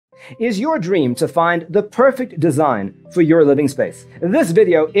Is your dream to find the perfect design for your living space? This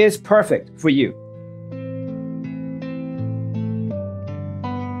video is perfect for you.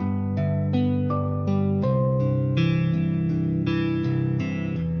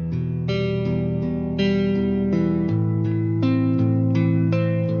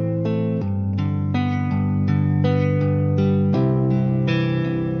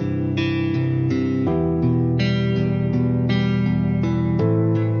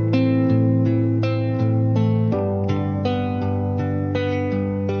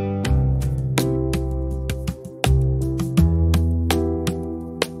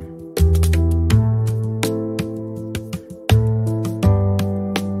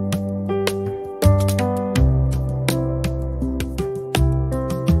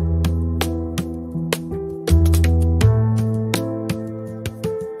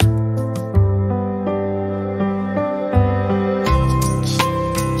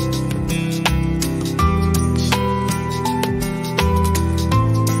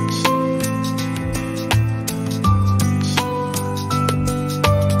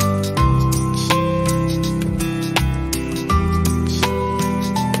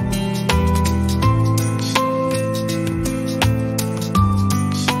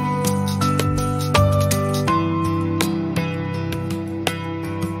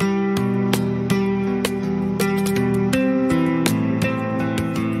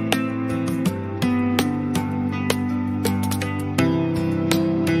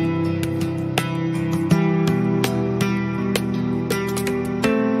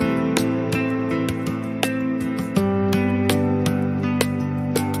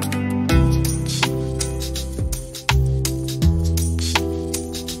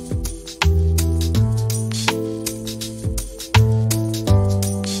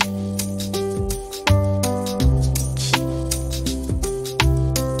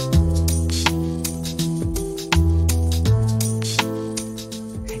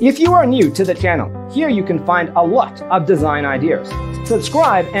 If you are new to the channel, here you can find a lot of design ideas.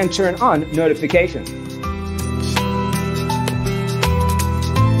 Subscribe and turn on notifications.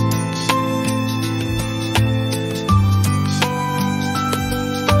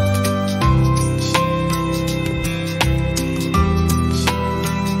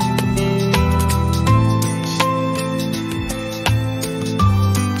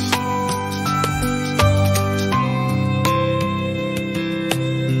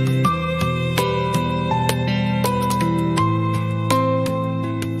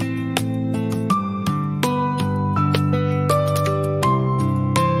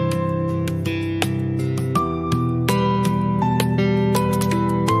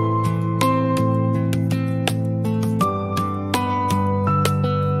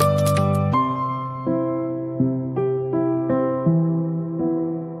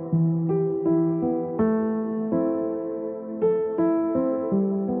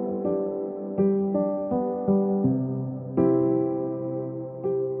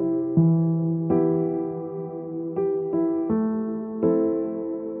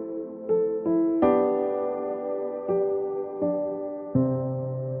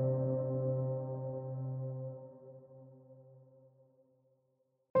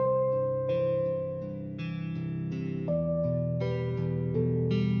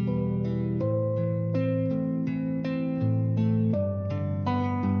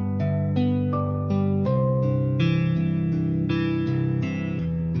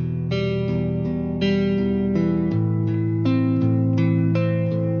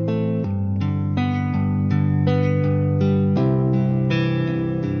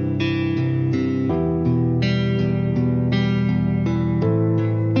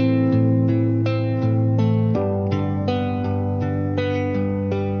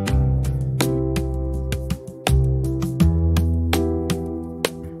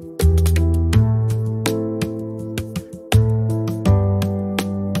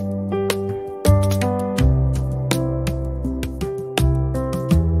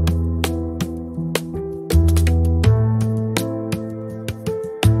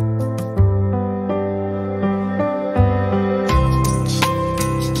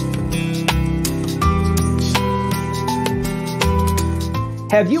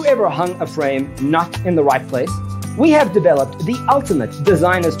 Have you ever hung a frame not in the right place? We have developed the ultimate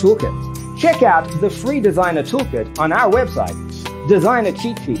designer's toolkit. Check out the free designer toolkit on our website,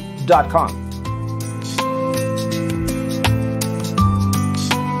 designercheatsheet.com.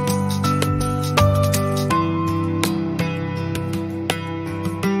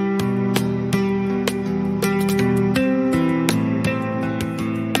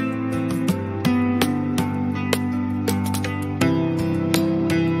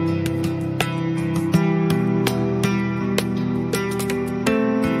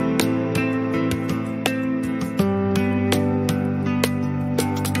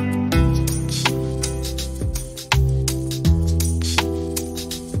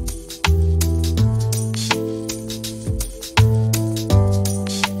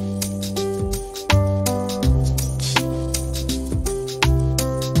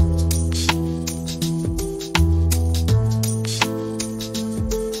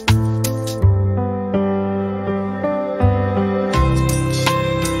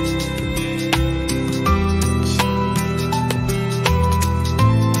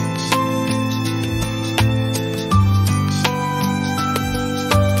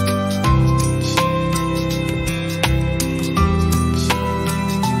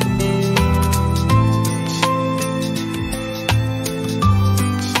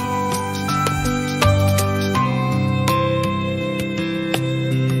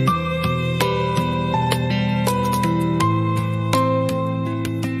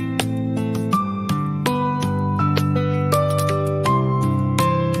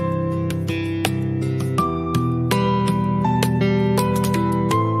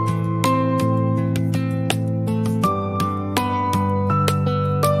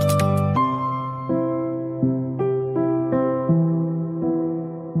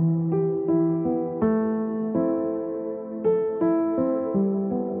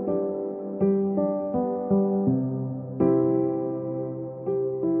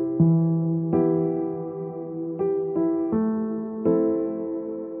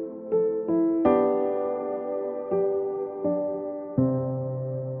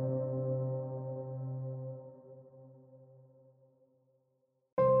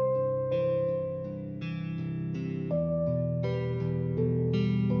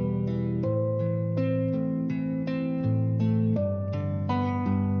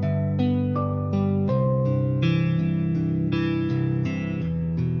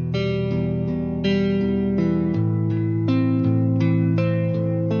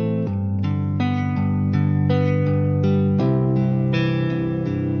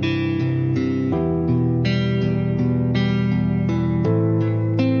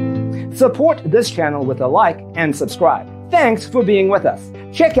 Support this channel with a like and subscribe. Thanks for being with us.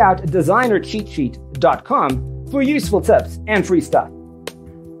 Check out designercheatsheet.com for useful tips and free stuff.